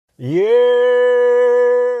Yeah!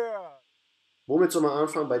 Womit soll man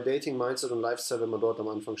anfangen bei Dating, Mindset und Lifestyle, wenn man dort am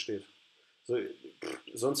Anfang steht? So,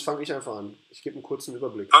 sonst fange ich einfach an. Ich gebe einen kurzen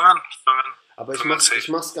Überblick. Fang an. Aber Fang an, ich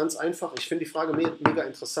safe. mach's ganz einfach. Ich finde die Frage mega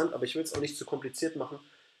interessant, aber ich will es auch nicht zu kompliziert machen.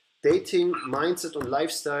 Dating, Mindset und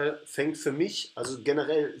Lifestyle fängt für mich, also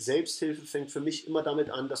generell Selbsthilfe fängt für mich immer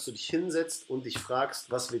damit an, dass du dich hinsetzt und dich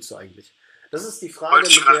fragst, was willst du eigentlich? Das ist die Frage, Wollte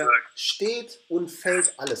ich mit gerade der sagen. steht und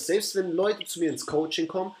fällt alles. Selbst wenn Leute zu mir ins Coaching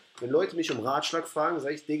kommen, wenn Leute mich um Ratschlag fragen,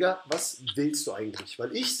 sage ich, Digga, was willst du eigentlich?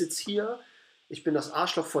 Weil ich sitze hier, ich bin das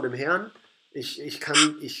Arschloch vor dem Herrn, ich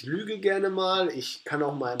lüge gerne mal, ich kann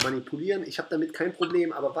auch mal manipulieren, ich habe damit kein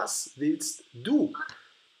Problem, aber was willst du?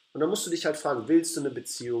 Und dann musst du dich halt fragen, willst du eine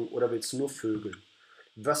Beziehung oder willst du nur vögeln?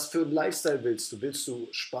 Was für ein Lifestyle willst du? Willst du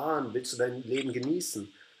sparen? Willst du dein Leben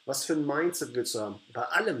genießen? Was für ein Mindset willst du haben? Bei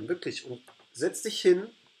allem, wirklich. Und setz dich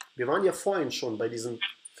hin. Wir waren ja vorhin schon bei diesem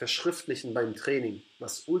Verschriftlichen beim Training,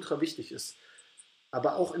 was ultra wichtig ist.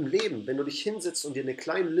 Aber auch im Leben, wenn du dich hinsetzt und dir eine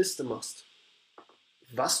kleine Liste machst,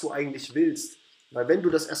 was du eigentlich willst. Weil wenn du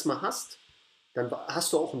das erstmal hast, dann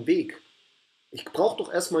hast du auch einen Weg. Ich brauche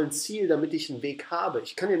doch erstmal ein Ziel, damit ich einen Weg habe.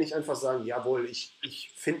 Ich kann ja nicht einfach sagen, jawohl,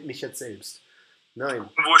 ich finde mich jetzt selbst. Nein,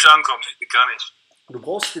 Und wo ich ankomme, gar nicht. du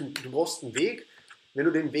brauchst einen Weg. Wenn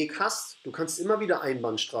du den Weg hast, du kannst immer wieder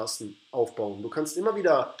Einbahnstraßen aufbauen. Du kannst immer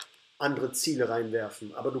wieder andere Ziele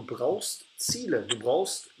reinwerfen. Aber du brauchst Ziele. Du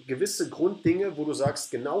brauchst gewisse Grunddinge, wo du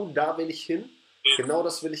sagst, genau da will ich hin. Genau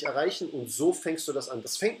das will ich erreichen. Und so fängst du das an.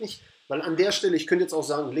 Das fängt nicht, weil an der Stelle, ich könnte jetzt auch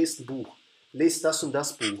sagen, lest ein Buch. Lest das und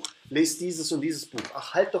das Buch. Lest dieses und dieses Buch.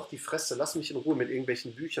 Ach, halt doch die Fresse. Lass mich in Ruhe mit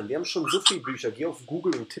irgendwelchen Büchern. Wir haben schon so viele Bücher. Geh auf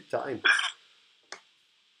Google und tipp da ein.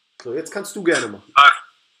 So, jetzt kannst du gerne machen.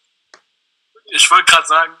 Ich wollte gerade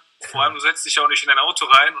sagen, vor allem du setzt dich ja auch nicht in dein Auto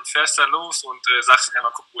rein und fährst dann los und sagst ja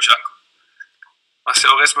mal, guck, wo ich ankomme. Machst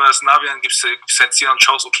ja auch erstmal das Navi an, gibst dein Ziel und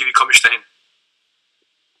schaust, okay, wie komme ich dahin?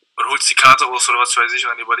 Oder holst die Karte raus oder was weiß ich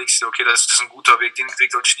und dann überlegst dir, okay, das ist ein guter Weg, den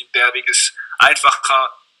Weg soll ich nehmen, der Weg ist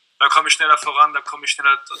einfacher, da komme ich schneller voran, da komme ich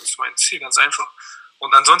schneller, das ist mein Ziel, ganz einfach.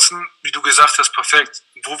 Und ansonsten, wie du gesagt hast, perfekt,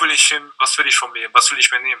 wo will ich hin, was will ich vom Leben, was will ich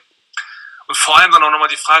mir nehmen? Und vor allem dann auch nochmal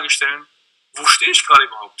die Frage stellen, wo stehe ich gerade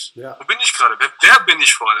überhaupt? Ja. Wo bin ich gerade? Wer bin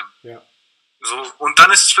ich vor allem? Ja. So, und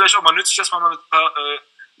dann ist es vielleicht auch mal nützlich, dass man mal mit ein paar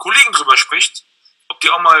Kollegen drüber spricht, ob die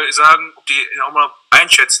auch mal sagen, ob die auch mal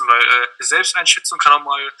einschätzen, weil Selbsteinschätzung kann auch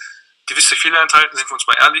mal gewisse Fehler enthalten, sind wir uns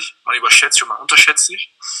mal ehrlich, man überschätzt sich und man unterschätzt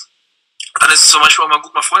sich. Und dann ist es zum Beispiel auch mal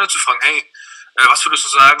gut, mal Freunde zu fragen, hey, was würdest du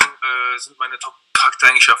sagen, sind meine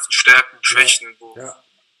Top-Charaktereigenschaften, Stärken, Schwächen? Ja.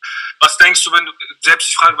 Was denkst du, wenn du, selbst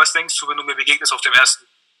die Frage, was denkst du, wenn du mir begegnest auf dem ersten,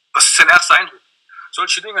 was ist dein erster Eindruck?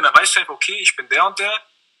 Solche Dinge, dann weißt du einfach, okay, ich bin der und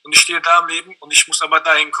ich stehe da im Leben und ich muss aber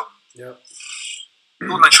da hinkommen. Ja.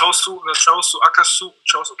 Und dann schaust du, ackerst du und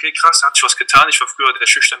schaust, okay, krass, da hat sich was getan. Ich war früher der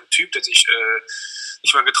schüchterne Typ, der sich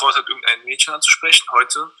nicht mal getraut hat, irgendein Mädchen anzusprechen.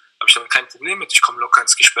 Heute habe ich damit kein Problem mit. Ich komme locker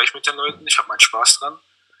ins Gespräch mit den Leuten, ich habe meinen Spaß dran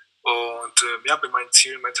und bin meinem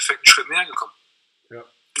Ziel im Endeffekt einen Schritt näher gekommen. Ja.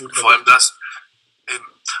 Vor allem das.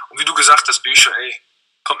 Und wie du gesagt hast, Bücher, ey,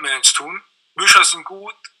 kommt mir ins Tun. Bücher sind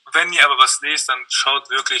gut, wenn ihr aber was lest, dann schaut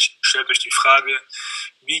wirklich, stellt euch die Frage,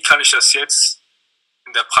 wie kann ich das jetzt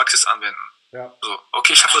in der Praxis anwenden? Ja. So,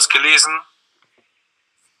 okay, ich habe was gelesen,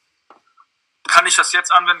 kann ich das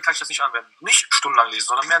jetzt anwenden, kann ich das nicht anwenden? Nicht stundenlang lesen,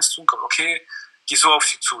 sondern mehr ins Tun kommen. Okay, geh so auf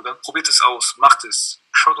sie zu, dann probiert es aus, macht es,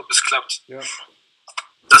 schaut, ob es klappt. Ja.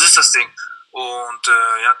 Das ist das Ding. Und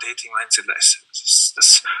Dating, Mindset,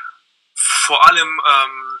 das vor allem,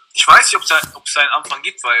 ich weiß nicht, ob es einen Anfang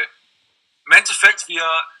gibt, weil im Endeffekt, wir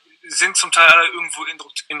sind zum Teil alle irgendwo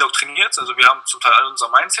indoktriniert, also wir haben zum Teil alle unser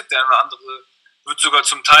Mindset, der eine oder andere wird sogar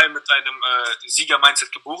zum Teil mit einem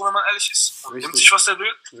Sieger-Mindset geboren, wenn man ehrlich ist, und nimmt sich, was er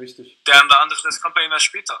will. Richtig. Der eine oder andere, das kommt bei ihm erst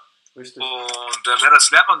später. Richtig. Und das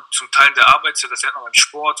lernt man zum Teil in der Arbeit, das lernt man beim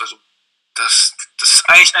Sport, also das ist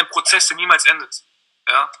eigentlich ein Prozess, der niemals endet.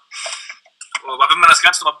 Ja? Aber wenn man das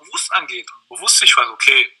Ganze mal bewusst angeht und bewusst sich fragt,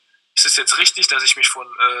 okay, ist es jetzt richtig, dass ich mich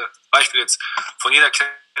Beispiel jetzt, von jeder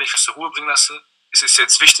Kleinigkeit zur Ruhe bringen lasse? Ist es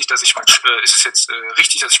jetzt wichtig, dass ich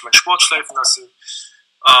richtig, dass ich meinen Sport schleifen lasse?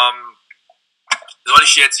 Soll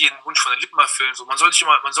ich jetzt jeden Wunsch von den Lippen erfüllen? So, man soll sich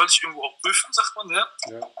irgendwo auch prüfen, sagt man, ja?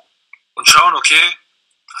 Ja. Und schauen, okay,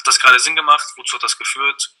 hat das gerade Sinn gemacht? Wozu hat das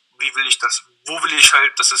geführt? Wie will ich das? Wo will ich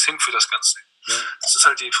halt, dass es hinführt, das Ganze? Ja. Das ist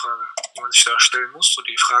halt die Frage, die man sich da stellen muss, so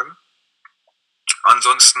die Fragen.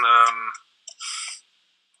 Ansonsten,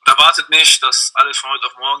 erwartet nicht, dass alles von heute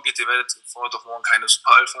auf morgen geht. Ihr werdet von heute auf morgen keine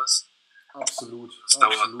Super-Alphas. Absolut. Das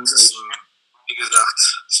dauert. Absolut. Das ist, wie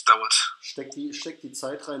gesagt, es dauert. Steck die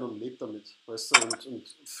Zeit rein und leb damit, weißt du, und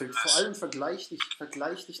vor allem vergleich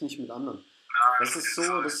dich nicht mit anderen. Das ist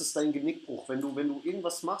so, das ist dein Genickbruch. Wenn du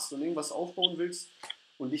irgendwas machst und irgendwas aufbauen willst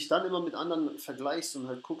und dich dann immer mit anderen vergleichst und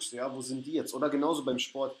halt guckst, ja, wo sind die jetzt? Oder genauso beim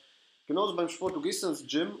Sport. Genauso beim Sport, du gehst ins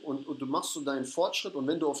Gym und du machst so deinen Fortschritt und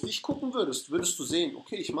wenn du auf dich gucken würdest, würdest du sehen,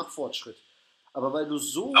 okay, ich mache Fortschritt. Aber aber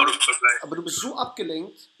du bist so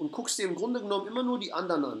abgelenkt und guckst dir im Grunde genommen immer nur die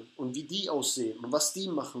anderen an und wie die aussehen und was die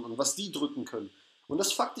machen und was die drücken können. Und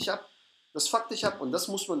das fuckt dich ab. Das fuckt dich ab und das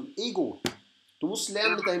muss man, Ego. Du musst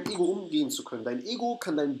lernen, mit deinem Ego umgehen zu können. Dein Ego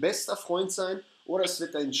kann dein bester Freund sein oder es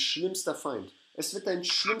wird dein schlimmster Feind. Es wird dein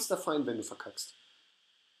schlimmster Feind, wenn du verkackst.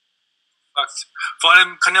 Vor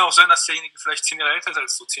allem kann ja auch sein, dass derjenige vielleicht 10 Jahre älter ist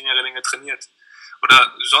als du, 10 Jahre länger trainiert.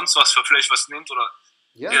 Oder sonst was für vielleicht was nimmt oder.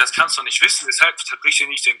 Ja, das kannst du nicht wissen. Deshalb zerbricht dir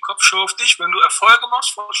nicht den Kopf. Schau auf dich, wenn du Erfolge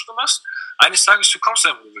machst, Fortschritte machst. Eines Tages, du kommst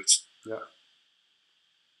dahin, wo du willst. Ja.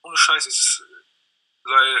 Ohne Scheiß. Es ist,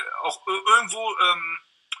 weil auch irgendwo,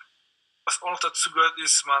 was auch noch dazu gehört,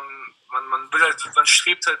 ist, man will halt,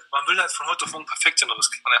 man will halt von heute auf morgen perfekt sein, aber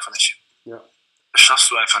das kriegt man einfach nicht hin. Ja. Das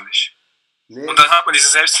schaffst du einfach nicht. Nee. Und dann hat man diese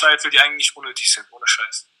Selbstzweifel, die eigentlich unnötig sind, ohne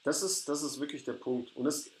Scheiß. Das ist wirklich der Punkt.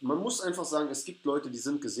 Und man muss einfach sagen, es gibt Leute, die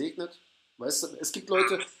sind gesegnet. Weißt du, es gibt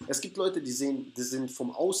Leute, die sind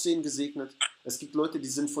vom Aussehen gesegnet. Es gibt Leute, die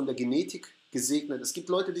sind von der Genetik gesegnet. Es gibt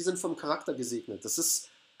Leute, die sind vom Charakter gesegnet. Das ist,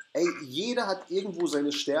 jeder hat irgendwo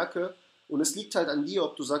seine Stärke und es liegt halt an dir,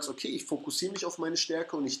 ob du sagst, okay, ich fokussiere mich auf meine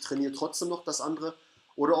Stärke und ich trainiere trotzdem noch das andere,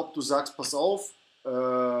 oder ob du sagst, pass auf,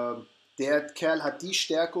 der Kerl hat die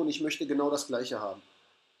Stärke und ich möchte genau das Gleiche haben.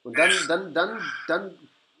 Und dann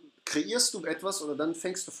kreierst du etwas oder dann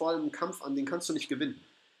fängst du vor allem einen Kampf an, den kannst du nicht gewinnen.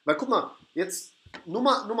 Weil guck mal, jetzt nur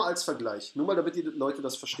mal als Vergleich, nur mal damit die Leute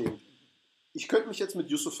das verstehen. Ich könnte mich jetzt mit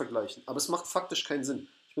Yusuf vergleichen, aber es macht faktisch keinen Sinn.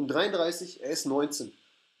 Ich bin 33, er ist 19.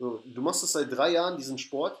 So, du machst das seit 3 Jahren, diesen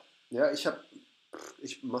Sport. Ja, ich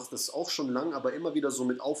mache das auch schon lang, aber immer wieder so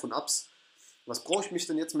mit Auf und Abs. Was brauche ich mich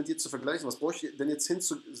denn jetzt mit dir zu vergleichen? Was brauche ich denn jetzt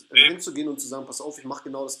hinzugehen und zu sagen, pass auf, ich mache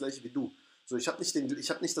genau das Gleiche wie du. So, ich habe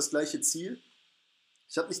nicht das gleiche Ziel,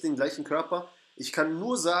 ich habe nicht den gleichen Körper. Ich kann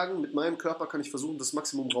nur sagen, mit meinem Körper kann ich versuchen, das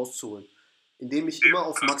Maximum rauszuholen, indem ich immer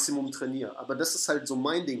auf Maximum trainiere. Aber das ist halt so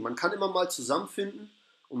mein Ding. Man kann immer mal zusammenfinden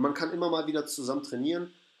und man kann immer mal wieder zusammen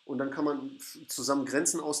trainieren und dann kann man zusammen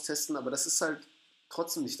Grenzen austesten, aber das ist halt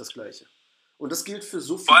trotzdem nicht das Gleiche. Und das gilt für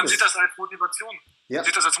so viele. Vor allem sieht das als Motivation. Ja.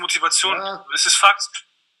 Sieht das als Motivation. Ja. Es ist Fakt.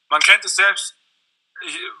 Man kennt es selbst.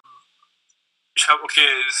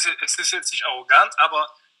 Es ist jetzt nicht arrogant, aber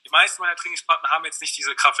die meisten meiner Trainingspartner haben jetzt nicht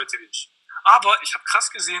diese Kraftwerte wie ich. Aber ich habe krass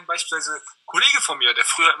gesehen, beispielsweise ein Kollege von mir, der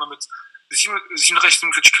früher immer mit 37,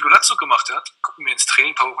 47 Kilo Latzug gemacht hat, gucken wir ins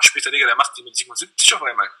Training, ein paar Wochen später, Digga, der macht die mit 77 auf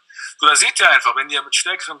einmal. So, da seht ihr einfach, wenn ihr mit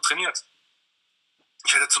Stärkeren trainiert.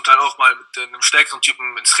 Ich hätte zum Teil auch mal mit einem stärkeren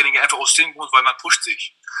Typen ins Training einfach aus dem Grund, weil man pusht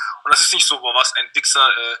sich. Und das ist nicht so, boah, was ein Wichser,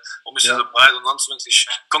 warum ist er so breit und sonst nicht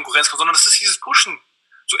Konkurrenz kommt, sondern das ist dieses Pushen.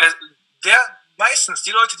 So, meistens, die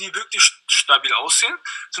Leute, die wirklich stabil aussehen,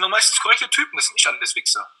 sind auch meistens korrekte Typen, das sind nicht alles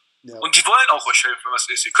Wichser. Ja. Und die wollen auch euch helfen, wenn was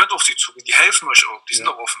ist. Ihr könnt auf sie zugehen, die helfen euch auch, die sind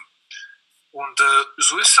auch offen. Und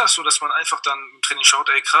so ist das so, dass man einfach dann im Training schaut,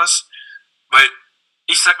 ey krass, weil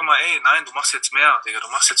ich sage immer, ey, nein, du machst jetzt mehr, Digga, du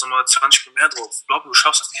machst jetzt nochmal 20 Kilo mehr drauf. Glaub mir, du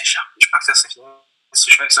schaffst das nicht, ich pack das nicht, das ist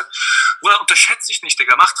zu schwer. Ich sag, Bruder, unterschätze dich nicht,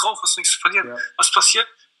 Digga, mach drauf, hast du nichts zu verlieren. Ja. Was passiert?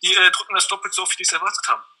 Die drücken das doppelt so oft, wie die es erwartet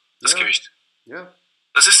haben, das Gewicht. Ja.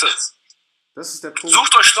 Das ist das. Das ist der Punkt.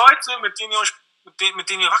 Sucht euch Leute, mit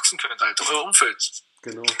denen ihr wachsen könnt, Alter, euer Umfeld.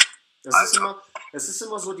 Genau. Es ist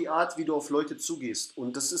immer so die Art, wie du auf Leute zugehst.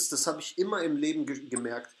 Und das habe ich immer im Leben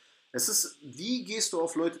gemerkt. Es ist, wie gehst du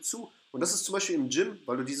auf Leute zu? Und das ist zum Beispiel im Gym,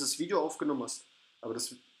 weil du dieses Video aufgenommen hast. Aber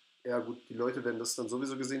ja gut, die Leute werden das dann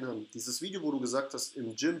sowieso gesehen haben. Dieses Video, wo du gesagt hast,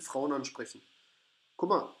 im Gym Frauen ansprechen. Guck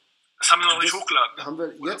mal. Das haben wir noch nicht hochgeladen. Haben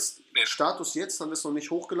wir jetzt, Status jetzt haben wir es noch nicht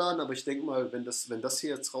hochgeladen, aber ich denke mal, wenn das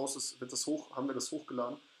hier jetzt raus ist, haben wir das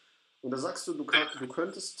hochgeladen. Und da sagst du, du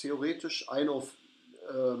könntest theoretisch einen auf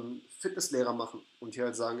Fitnesslehrer machen und hier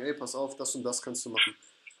halt sagen, ey, pass auf, das und das kannst du machen.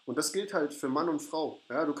 Und das gilt halt für Mann und Frau.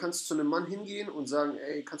 Ja, du kannst zu einem Mann hingehen und sagen,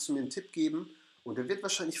 ey, kannst du mir einen Tipp geben? Und der wird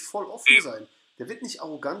wahrscheinlich voll offen sein. Der wird nicht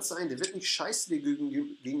arrogant sein, der wird nicht scheiße dir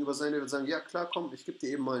gegenüber sein, der wird sagen, ja klar, komm, ich gebe dir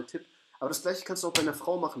eben mal einen Tipp. Aber das Gleiche kannst du auch bei einer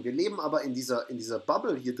Frau machen. Wir leben aber in dieser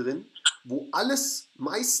Bubble hier drin, wo alles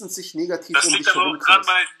meistens sich negativ um dich herum kreist. Das liegt aber auch dran,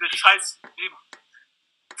 weil wir scheiß leben.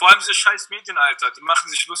 Vor allem diese scheiß Medien, Alter, die machen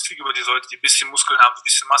sich lustig über die Leute, die ein bisschen Muskeln haben, die ein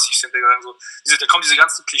bisschen massig sind. So. Da kommen diese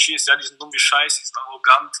ganzen Klischees, ja, die sind dumm wie Scheiß, die sind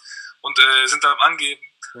arrogant und sind da am Angeben.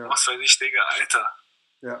 Ja. Was weiß ich, Digga, Alter.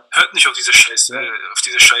 Ja. Hört nicht auf diese scheiß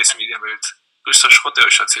Medienwelt. Größter Schrott, der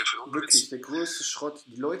euch erzählt wird. Wirklich, der größte Schrott.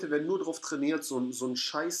 Die Leute werden nur darauf trainiert, so eine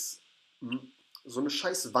scheiß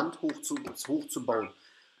Wand hochzubauen.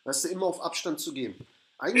 weißt du, immer auf Abstand zu gehen.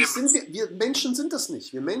 Eigentlich sind wir Menschen sind das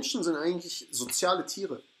nicht. Wir Menschen sind eigentlich soziale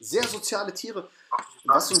Tiere. Sehr soziale Tiere.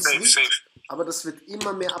 Was uns liegt, aber das wird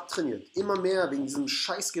immer mehr abtrainiert. Immer mehr wegen diesem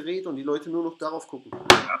Scheißgerät und die Leute nur noch darauf gucken.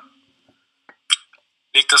 Ja.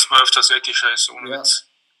 Legt das mal öfters weg, die Scheiße, ohne Witz.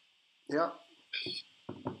 Ja.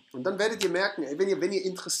 Und dann werdet ihr merken, ey, wenn ihr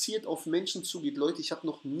interessiert auf Menschen zugeht, Leute, ich habe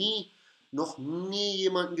noch nie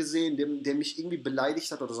jemanden gesehen, der mich irgendwie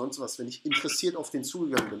beleidigt hat oder sonst was, wenn ich interessiert auf den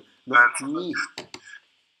zugegangen bin. Noch nie.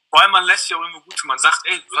 Vor allem, man lässt sich auch irgendwo gut, man sagt,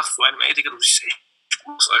 ey, du sagst vor einem, ey, Digga, du siehst echt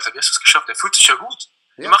gut aus, Alter, wie hast du das geschafft? Der fühlt sich ja gut.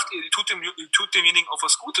 Ja. Tut demjenigen auch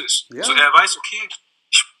was Gutes. Ja. So, er weiß, okay,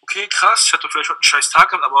 krass, ich hatte vielleicht heute einen scheiß Tag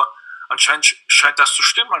gehabt, aber anscheinend scheint das zu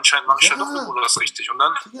stimmen, anscheinend mache ich ja doch irgendwo was richtig. Und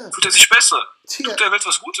dann fühlt er sich besser. Tut der Welt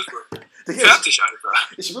was Gutes. Fertig, Alter.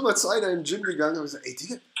 Ich bin mal zu einer im Gym gegangen und habe gesagt, ey,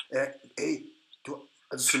 Digga, du,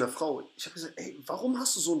 also zu einer Frau, ich habe gesagt, ey, warum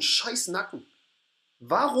hast du so einen scheiß Nacken?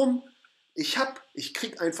 Warum? Ich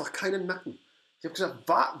krieg einfach keinen Nacken. Ich habe gesagt,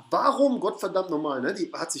 warum, Gottverdammt nochmal, ne? Die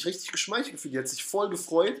hat sich richtig geschmeichelt gefühlt, die hat sich voll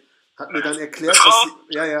gefreut, hat mir dann erklärt,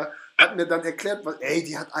 die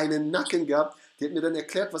hat einen Nacken gehabt, die hat mir dann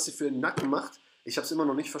erklärt, was sie für einen Nacken macht. Ich habe es immer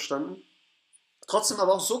noch nicht verstanden. Trotzdem,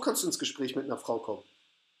 aber auch so kannst du ins Gespräch mit einer Frau kommen.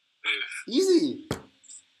 Easy.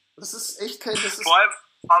 Das ist echt kein... Vor allem,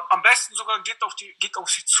 am besten sogar geht auf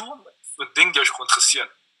sie zu mit Dingen, die euch auch interessieren.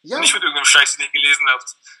 Ja. Nicht mit irgendeinem Scheiß, den ihr gelesen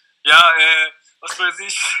habt. Ja, was weiß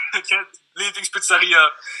ich,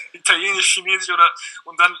 Lieblingspizzeria, italienisch, chinesisch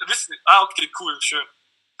und dann wissen, okay, cool, schön.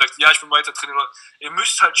 Sagt, ja, ich bin weiter Trainer. Ihr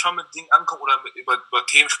müsst halt schon mit Dingen ankommen oder über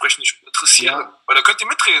Themen sprechen, die euch interessieren. Weil da könnt ihr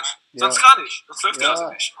mitreden. Sonst gar nicht. Sonst läuft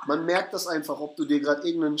das nicht. Man merkt das einfach, ob du dir gerade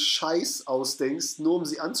irgendeinen Scheiß ausdenkst, nur um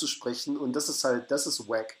sie anzusprechen. Und das ist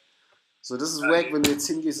wack. So, das ist wack, wenn du jetzt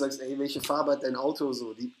hingehst und sagst, ey, welche Farbe hat dein Auto?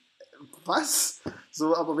 So, was?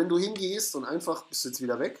 So, aber wenn du hingehst und einfach, bist du jetzt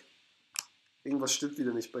wieder weg? Irgendwas stimmt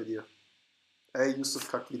wieder nicht bei dir. Ey, Yusuf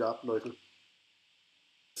kackt wieder ab, Leute.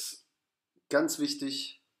 Ganz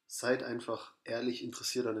wichtig, seid einfach ehrlich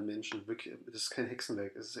interessiert an den Menschen. Wirklich, das ist kein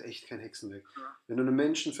Hexenwerk. Das ist echt kein Hexenwerk. Ja. Wenn du einem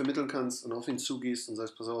Menschen vermitteln kannst und auf ihn zugehst und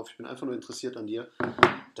sagst, pass auf, ich bin einfach nur interessiert an dir,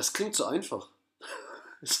 das klingt so einfach.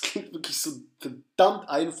 Es klingt wirklich so verdammt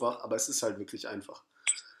einfach, aber es ist halt wirklich einfach.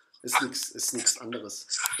 Ist nichts anderes.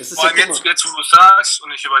 Es ist vor allem jetzt, wo du sagst,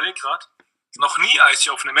 und ich überlege gerade, noch nie, als ich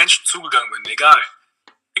auf einen Menschen zugegangen bin, egal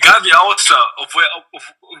wie er aussah,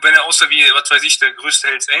 wenn er aussah wie, was weiß ich, der größte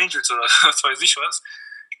Hells Angels oder was weiß ich was,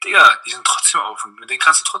 Digga, die sind trotzdem offen, mit denen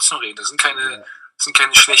kannst du trotzdem reden. Das sind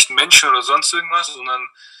keine schlechten Menschen oder sonst irgendwas, sondern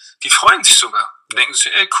die freuen sich sogar. Die denken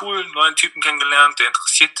sich, ey, cool, neuen Typen kennengelernt, der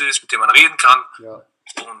interessiert ist, mit dem man reden kann. Ja.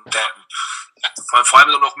 Und vor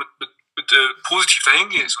allem dann auch mit positiv dahin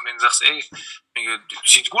gehst und denen sagst, ey,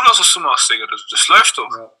 sieht gut aus, was du machst, Digga, das läuft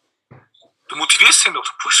doch. Ja. Du motivierst ihn doch,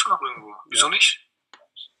 du pushst ihn noch irgendwo. Wieso nicht?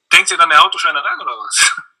 Denkt ihr dann, der Autoscheine rein oder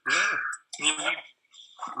was?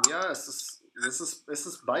 Ja, es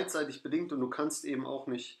ist beidseitig bedingt und du kannst eben auch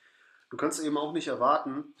nicht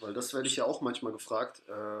erwarten, weil das werde ich ja auch manchmal gefragt,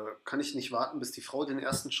 kann ich nicht warten, bis die Frau den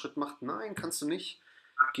ersten Schritt macht? Nein, kannst du nicht.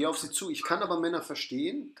 Geh auf sie zu. Ich kann aber Männer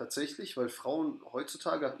verstehen, tatsächlich, weil Frauen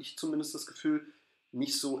heutzutage, habe ich zumindest das Gefühl,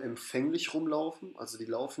 nicht so empfänglich rumlaufen. Also die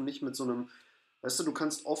laufen nicht mit so einem, weißt du, du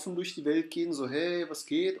kannst offen durch die Welt gehen, so hey, was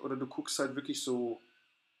geht? Oder du guckst halt wirklich so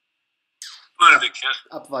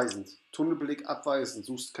abweisend. Tunnelblick abweisend,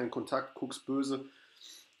 suchst keinen Kontakt, guckst böse.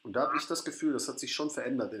 Und da habe ich das Gefühl, das hat sich schon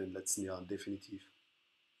verändert in den letzten Jahren, definitiv.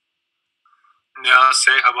 Ja,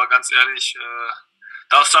 safe, aber ganz ehrlich,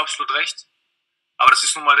 da hast du absolut recht. Aber das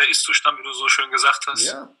ist nun mal der Ist-Zustand, wie du so schön gesagt hast.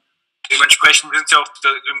 Ja. Dementsprechend sind ja auch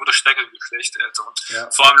irgendwo das stärkere Geschlecht, Alter. Und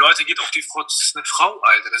vor allem Leute geht auf die Frau, das ist eine Frau,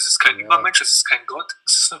 Alter. Das ist kein Übermensch, das ist kein Gott,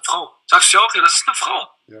 das ist eine Frau. Sagst du ja auch, das ist eine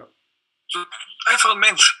Frau. Ja. So, einfach ein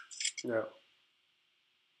Mensch. Ja.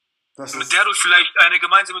 Mit der du vielleicht eine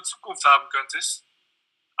gemeinsame Zukunft haben könntest.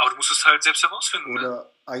 Aber du musst es halt selbst herausfinden.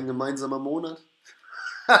 Oder ein gemeinsamer Monat.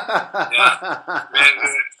 Ja,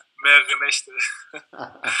 mehrere Nächte.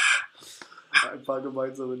 Ein paar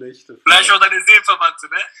gemeinsame Nächte. Vielleicht auch deine Seelenverwandte,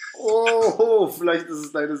 ne? Oh, vielleicht ist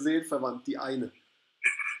es deine Seelenverwandte, die eine.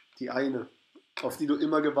 Die eine, auf die du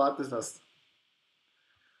immer gewartet hast.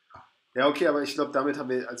 Ja, okay, aber ich glaube, damit haben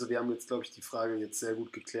wir jetzt, glaube ich, die Frage jetzt sehr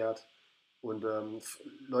gut geklärt. Und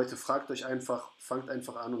Leute, fangt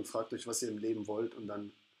einfach an und fragt euch, was ihr im Leben wollt und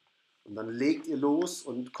dann legt ihr los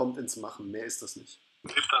und kommt ins Machen. Mehr ist das nicht.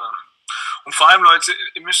 Und vor allem, Leute,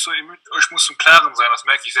 euch muss im Klaren sein, das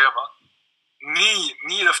merke ich selber.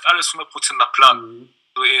 Nie läuft alles 100% nach Plan. Mhm.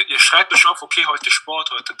 So, ihr schreibt euch auf, okay, heute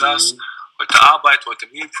Sport, heute das, heute Arbeit, heute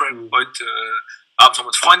Meal Prep, heute abends noch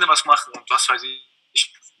mit Freunden was machen und was weiß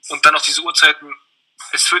ich. Und dann noch diese Uhrzeiten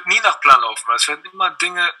es wird nie nach Plan laufen, weil es werden immer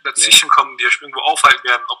Dinge dazwischen kommen, die euch irgendwo aufhalten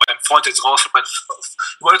werden, ob ein Freund jetzt raus, ihr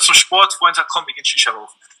wollt zum Sport, Freund sagt, komm, wir gehen Shisha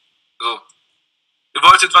rauchen. So. Ihr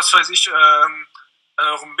wolltet, was weiß ich, an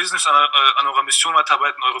eurem Business, an eurer Mission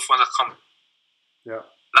weiterarbeiten, eure Freunde sagt, komm,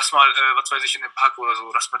 lass mal, was weiß ich, in den Park oder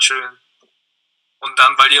so, lass mal chillen. Und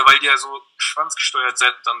dann, weil ihr ja so schwanzgesteuert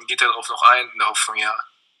seid, dann geht ihr darauf noch ein, in der Hoffnung, ja,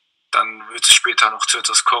 dann wird es später noch zu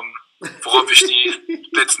etwas kommen, worauf ich die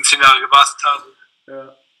letzten 10 Jahre gewartet habe.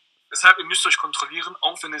 Ja. Deshalb, ihr müsst euch kontrollieren,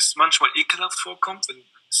 auch wenn es manchmal ekelhaft vorkommt,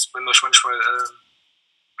 wenn euch manchmal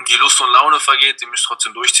die Lust und Laune vergeht, ihr müsst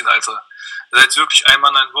trotzdem durchziehen, Alter. Ihr seid wirklich ein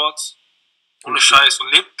Mann, ein Wort, ohne Scheiß, und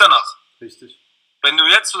lebt danach. Richtig. Wenn du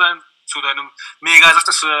jetzt zu deinem, mir egal, sag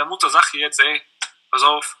das zu deiner Mutter, sag ihr jetzt, ey, pass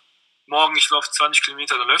auf, morgen ich laufe 20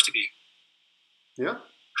 Kilometer, dann läuft die. Ja?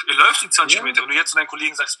 Ihr läuft die 20 Kilometer. Wenn du jetzt zu deinen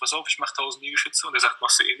Kollegen sagst, pass auf, ich mach 1000 Liegestütze, und der sagt,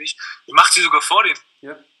 machst du eh nicht, ihr macht sie sogar vor denen.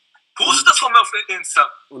 Ja. Postet das von mir auf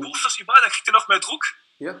Insta. Postet das überall, dann kriegt ihr noch mehr Druck.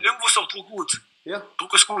 Ja. Irgendwo ist auch Druck gut. Ja.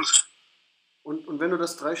 Druck ist gut. Und wenn du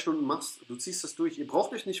das 3 Stunden machst, du ziehst das durch. Ihr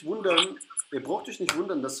braucht euch nicht wundern,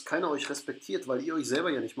 dass keiner euch respektiert, weil ihr euch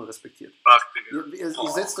selber ja nicht mal respektiert. Ihr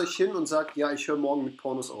setzt euch hin und sagt, ja, ich höre morgen mit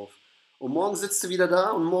Pornos auf. Und morgen sitzt du wieder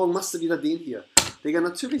da und morgen machst du wieder den hier. Digga,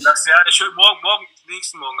 natürlich. Sagst ja, ich höre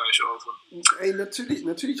nächsten Morgen höre ich auf. Ey,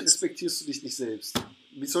 natürlich respektierst du dich nicht selbst.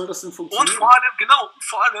 Wie soll das denn funktionieren? Und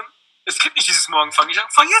vor allem, es gibt nicht dieses Morgenfang. Ich sage,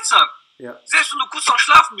 fang jetzt an. Ja. Selbst wenn du kurz noch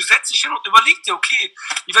schlafen bist, setz dich hin und überleg dir, okay,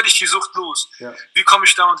 wie werde ich die Sucht los? Ja. Wie komme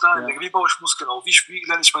ich da und da hin? Wie baue ich Muskeln auf? Wie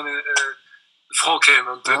lerne ich meine Frau kennen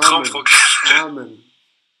und Traumfrau kennen? Amen.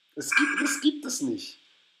 Es gibt es nicht.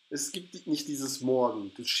 Es gibt nicht dieses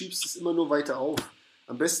Morgen. Du schiebst es immer nur weiter auf.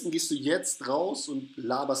 Am besten gehst du jetzt raus und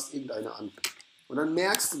laberst irgendeine an. Und dann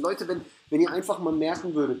merkst du, Leute, wenn ihr einfach mal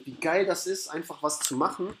merken würdet, wie geil das ist, einfach was zu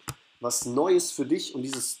machen, was Neues für dich und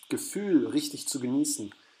dieses Gefühl richtig zu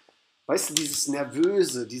genießen. Weißt du, dieses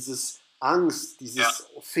Nervöse, dieses Angst, dieses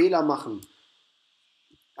Fehler machen.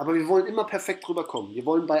 Aber wir wollen immer perfekt rüberkommen. Wir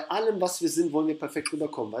wollen bei allem, was wir sind, wollen wir perfekt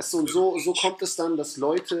rüberkommen. Weißt du, und so kommt es dann, dass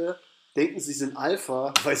Leute denken, sie sind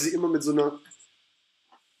Alpha, weil sie immer mit so einer...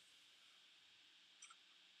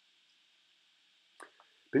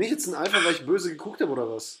 Bin ich jetzt ein Alpha, weil ich böse geguckt habe oder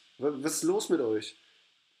was? Was ist los mit euch?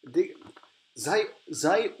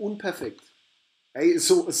 Sei unperfekt. Ey,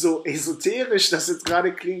 so esoterisch das jetzt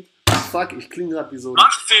gerade klingt. Fuck, ich klinge gerade wie so...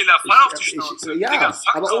 Mach Fehler, fall auf die Schnauze. Ja, Digga,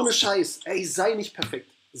 aber ohne Scheiß. Ey, sei nicht perfekt.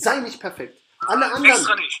 Sei nicht perfekt. Alle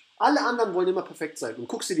anderen wollen immer perfekt sein. Und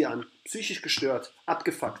guck sie dir an. Psychisch gestört,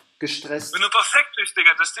 abgefuckt, gestresst. Wenn du perfekt bist,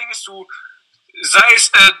 Digga, das Ding ist, du... Sei es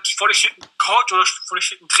vor dir steht ein Coach oder vor dir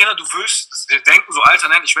steht ein Trainer, du wirst denken so, Alter,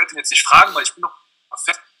 nein, ich werde ihn jetzt nicht fragen, weil ich bin doch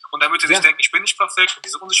perfekt. Und dann wird er sich denken, ich bin nicht perfekt. Und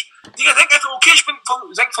diese Digga, denk einfach, okay,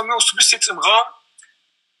 denk von mir aus, du bist jetzt im Raum.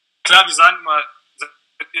 Klar, wir sagen mal,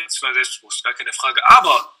 jetzt selbstbewusst, gar keine Frage.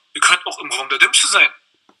 Aber ihr könnt auch im Raum der Dümmste sein.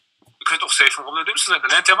 Ihr könnt auch safe im Raum der Dümmste sein. Da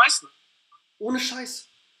lernt ihr am meisten. Ohne Scheiß.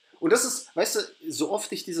 Und das ist, weißt du, so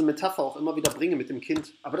oft ich diese Metapher auch immer wieder bringe mit dem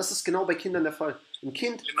Kind, aber das ist genau bei Kindern der Fall. Ein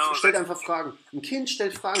Kind stellt einfach Fragen. Ein Kind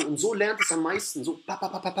stellt Fragen und so lernt es am meisten. So,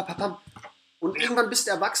 und irgendwann bist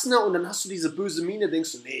du Erwachsener und dann hast du diese böse Miene,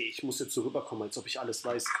 denkst du, nee, ich muss jetzt so rüberkommen, als ob ich alles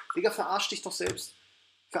weiß. Digga, verarsch dich doch selbst.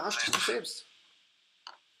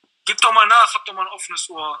 Gib doch mal nach, hab doch mal ein offenes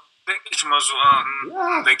Ohr. Denk nicht immer so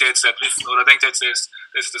an, denkt er jetzt, der hat Wissen oder denkt er jetzt, der ist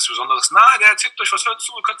das Besonderes. Nein, der erzählt euch was, hört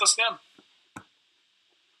zu, ihr könnt was lernen.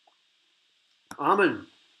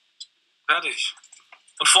 Amen. Fertig.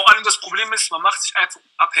 Und vor allem das Problem ist, man macht sich einfach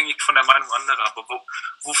abhängig von der Meinung anderer. Aber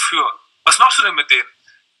wofür? Was machst du denn mit denen?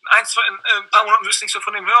 In ein paar Monaten wirst du nichts mehr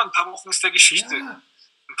von dem hören. Ein paar Wochen ist der Geschichte. Ja.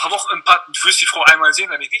 Du wirst die Frau einmal sehen,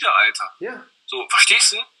 dann nicht wieder, Alter. Ja. So,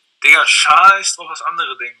 verstehst du? Digga, scheiß drauf, was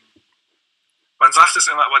andere denken. Man sagt es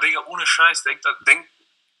immer, aber Digga, ohne Scheiß,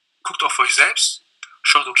 guckt auf euch selbst.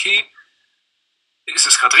 Schaut, okay, ist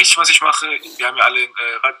es gerade richtig, was ich mache? Wir haben ja alle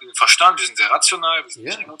einen Verstand, wir sind sehr rational, wir sind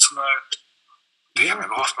nicht emotional. Digga, mehr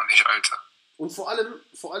braucht man nicht, Alter. Und vor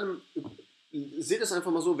allem, seht es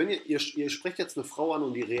einfach mal so, wenn ihr sprecht jetzt eine Frau an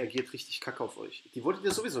und die reagiert richtig kacke auf euch. Die wolltet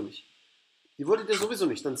ihr sowieso nicht.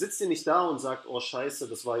 Dann sitzt ihr nicht da und sagt, oh Scheiße,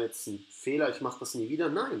 das war jetzt ein Fehler, ich mache das nie wieder.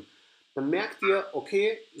 Nein. Dann merkt ihr,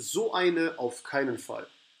 okay, so eine auf keinen Fall.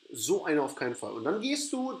 Und dann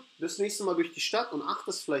gehst du das nächste Mal durch die Stadt und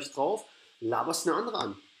achtest vielleicht drauf, laberst eine andere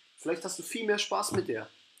an. Vielleicht hast du viel mehr Spaß mit der.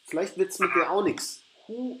 Vielleicht wird es mit der auch nichts.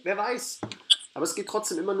 Wer weiß. Aber es geht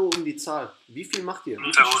trotzdem immer nur um die Zahl. Wie viel macht ihr?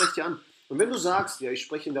 Wie viel sprecht ihr an? Und wenn du sagst, ja, ich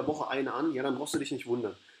spreche in der Woche eine an, ja, dann brauchst du dich nicht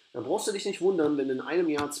wundern. Dann brauchst du dich nicht wundern, wenn du in einem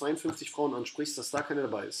Jahr 52 Frauen ansprichst, dass da keine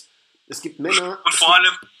dabei ist. Es gibt Männer... Und vor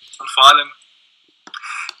allem,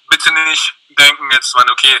 bitte nicht denken jetzt,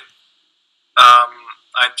 okay,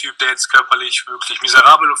 ein Typ, der jetzt körperlich wirklich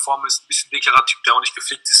miserabel in Form ist, ein bisschen dickerer Typ, der auch nicht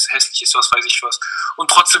gepflegt ist, hässlich ist, was weiß ich was, und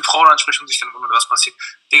trotzdem Frauen ansprechen und sich dann wundern, was passiert.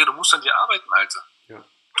 Digga, du musst an dir arbeiten, Alter. Ja.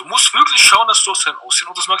 Du musst wirklich schauen, dass du aus deinem Aussehen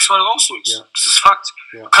und das maximal rausholst. Ja. Das ist Fakt.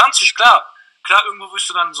 Ja. Du kannst dich, klar, irgendwo wirst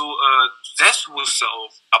du dann so selbstbewusster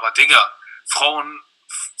auch. Aber Digga, Frauen,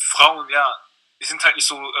 ja, die sind halt nicht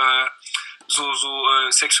so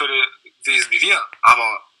sexuelle Wesen wie wir.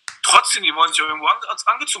 Aber trotzdem, die wollen sich auch irgendwo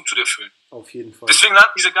angezogen zu dir fühlen. Auf jeden Fall. Deswegen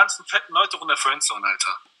landen diese ganzen fetten Leute auch in der Friendzone,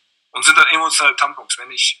 Alter. Und sind dann emotionale Tampons, wenn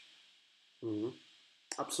nicht. Mhm.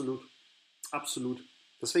 Absolut. Absolut.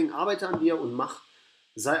 Deswegen arbeite an dir und mach.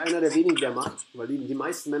 Sei einer der wenigen, der macht, weil die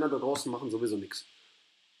meisten Männer da draußen machen sowieso nichts.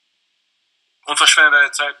 Und verschwende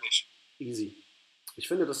deine Zeit nicht. Easy. Ich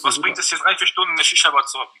finde, das ist was bringt es dir 3-4 Stunden in der Shisha-Bar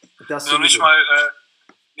zu hocken? Wenn du nicht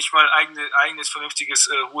mal eigenes vernünftiges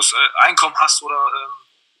hohes Einkommen hast oder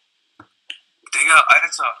Digga,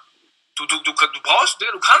 Alter. Du brauchst,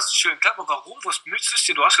 Digga, du kannst chillen. Klar, aber warum? Was nützt es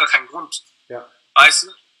dir? Du hast gar keinen Grund. Ja. Weißt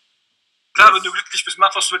du? Klar, wenn du glücklich bist,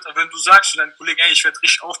 mach was du willst. Wenn du sagst zu deinen Kollegen, ey, ich werde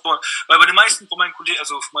richtig aufbauen. Weil bei den meisten von meinen Kollegen,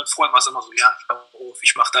 also von meinen Freunden war es immer so, ja,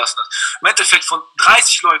 ich mach das. Im Endeffekt von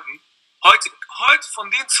 30 Leuten, heute von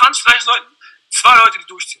den 20, 30 Leuten, 2 Leute, die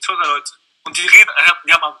durchziehen, 2, 3 Leute. Und die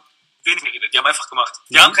haben wenig geredet, die haben einfach gemacht.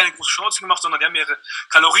 Die haben keine große Chance gemacht, sondern die haben ihre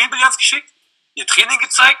Kalorienbilanz geschickt, ihr Training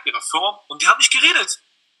gezeigt, ihre Form, und die haben nicht geredet.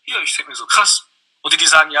 Hier, ich denke mir so, krass. Und die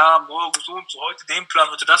sagen, ja, morgen so und so, heute den Plan,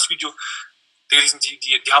 heute das Video.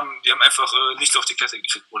 Die haben einfach nichts auf die Kette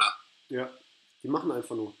gekriegt, oder? Ja, die machen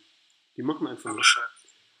einfach nur.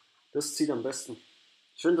 Das zieht am besten.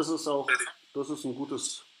 Ich finde, das ist ein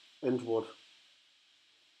gutes Endwort.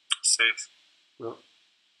 Safe. Ja.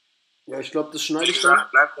 Ja, ich glaube, das schneide ich dann.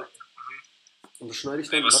 Und das schneide ich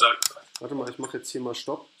dann. Warte mal, ich mache jetzt hier mal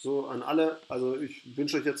Stopp. So an alle, also ich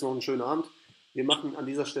wünsche euch jetzt noch einen schönen Abend. Wir machen an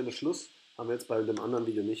dieser Stelle Schluss. Haben wir jetzt bei dem anderen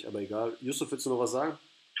Video nicht, aber egal. Yusuf, willst du noch was sagen?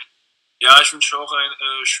 Ja, ich wünsche euch auch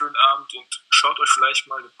einen schönen Abend und schaut euch vielleicht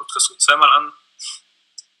mal den Podcast so zweimal an.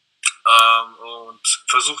 Und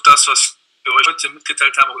versucht das, was wir euch heute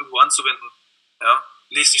mitgeteilt haben, auch irgendwo anzuwenden. Ja?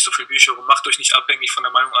 Lest nicht so viele Bücher und macht euch nicht abhängig von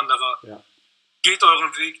der Meinung anderer. Ja. Geht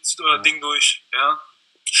euren Weg, zieht euer Ding durch. Ja?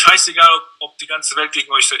 Scheißegal, ob die ganze Welt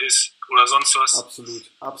gegen euch da ist oder sonst was.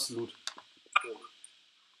 Absolut.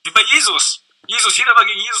 Wie bei Jesus. Jeder war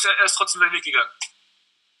gegen Jesus, er ist trotzdem seinen Weg gegangen.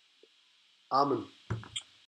 Amen.